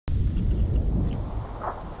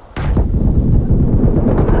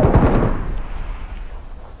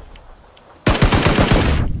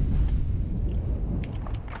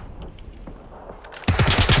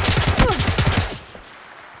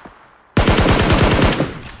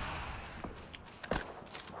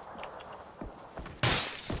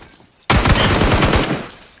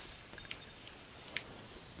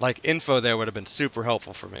Like, info there would have been super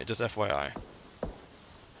helpful for me, just FYI.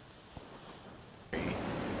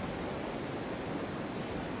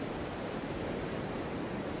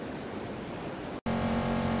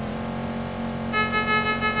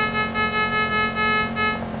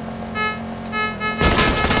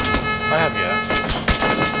 I have yet.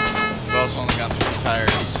 We've also only got 3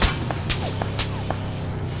 tires.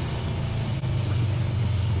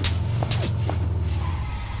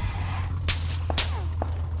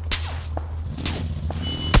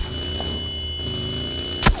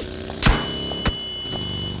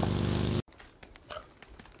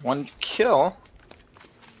 One kill.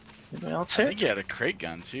 Anything else I here? think he had a crate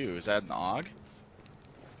gun too. Is that an AUG?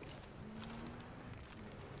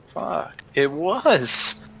 Fuck. It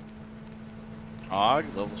was. AUG,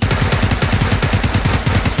 level 3.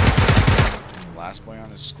 Last boy on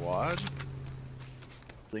his squad.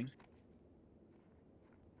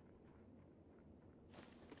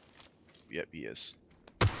 Yep, he is.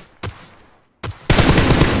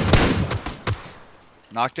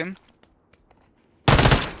 Knocked him.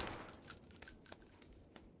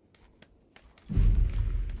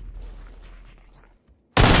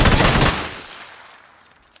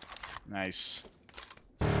 Nice.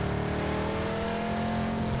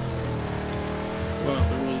 Well,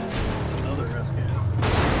 there was another SKS.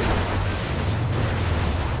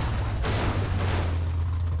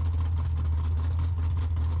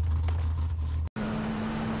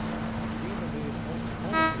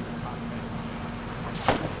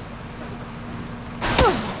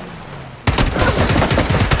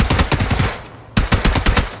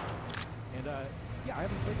 And yeah, I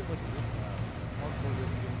haven't played it like hardcore video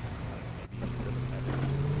games. Maybe it doesn't matter.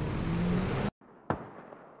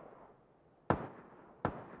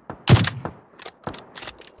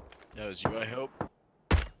 That was you, I hope.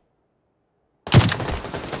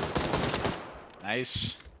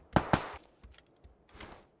 Nice.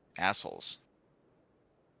 Assholes.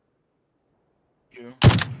 You.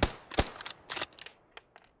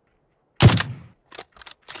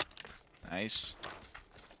 Nice.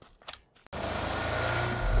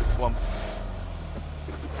 One.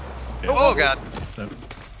 Oh god! And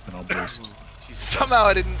I'll boost. Somehow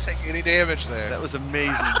I didn't take any damage there. That was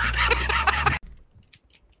amazing.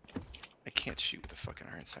 I can't shoot the fucking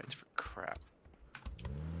iron sights for crap.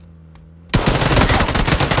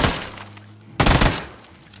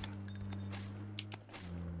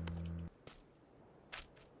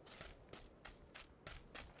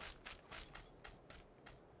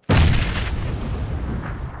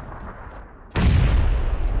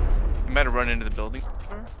 You might have run into the building.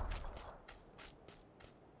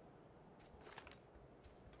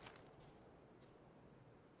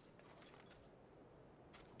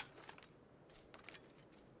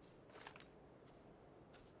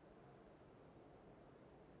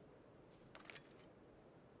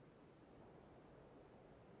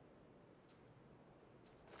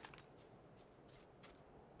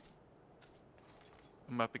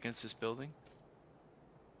 I'm up against this building.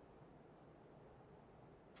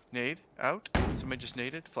 Nade, out. Somebody just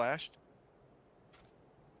naded, flashed.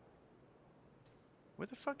 Where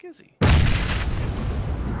the fuck is he? I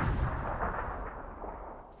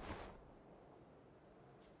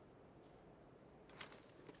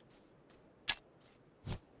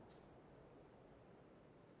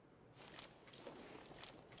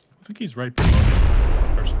think he's right below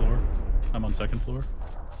me. First floor. I'm on second floor.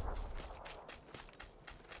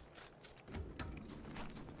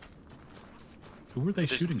 Who were they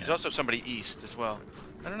shooting There's at? also somebody east as well.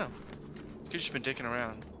 I don't know. Could've just been dicking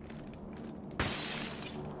around.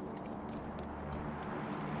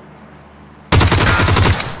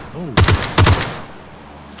 Oh,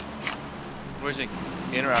 Where's he?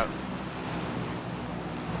 In or out?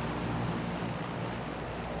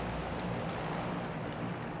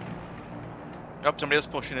 Oh, somebody else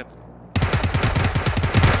pushing it.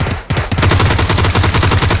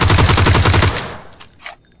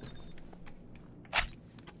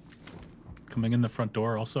 coming in the front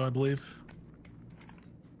door also, I believe.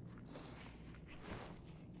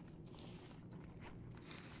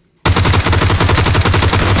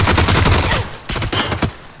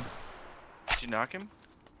 Did you knock him?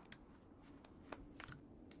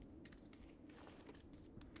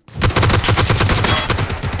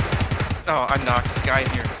 Oh, I knocked this guy in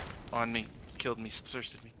here on me. Killed me,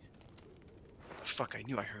 thirsted me. Fuck, I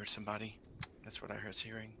knew I heard somebody. That's what I was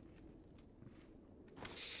hearing.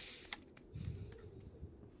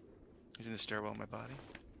 He's in the stairwell in my body.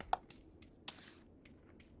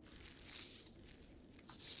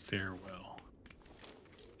 Stairwell.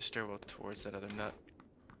 The stairwell towards that other nut.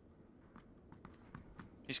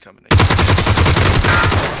 He's coming.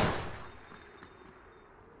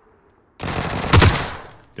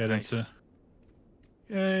 Dead Nice. insta.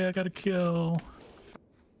 Yay, I got a kill.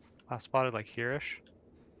 I spotted like here-ish.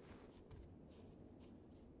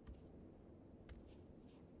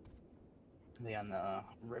 Are they on the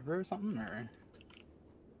river or something, or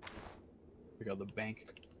we go to the bank?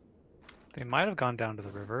 They might have gone down to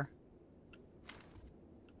the river.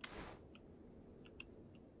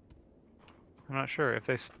 I'm not sure. If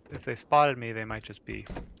they spotted me, they might just be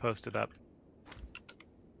posted up.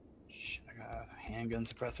 Shit, I got a handgun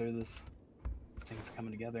suppressor. This thing is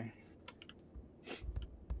coming together.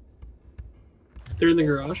 They're in the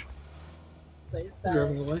garage. They're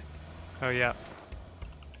driving away. Oh yeah.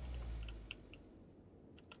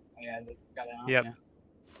 Oh, yeah, they got it on. Yep. Yeah.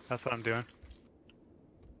 That's what I'm doing.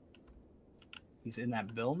 He's in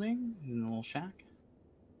that building. He's in the little shack.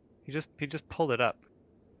 He just pulled it up.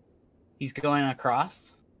 He's going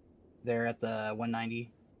across. They're at the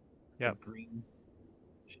 190. Yep. The green.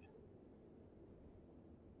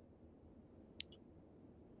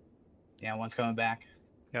 Yeah, one's coming back.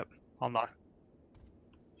 Yep. I'll knock.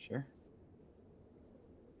 Sure.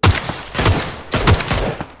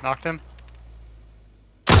 Knocked him.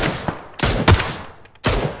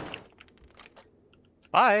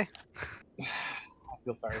 Bye. I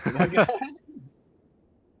feel sorry for that guy.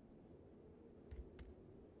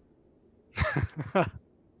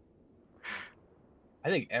 I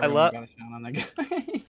think everyone got a shot on that guy.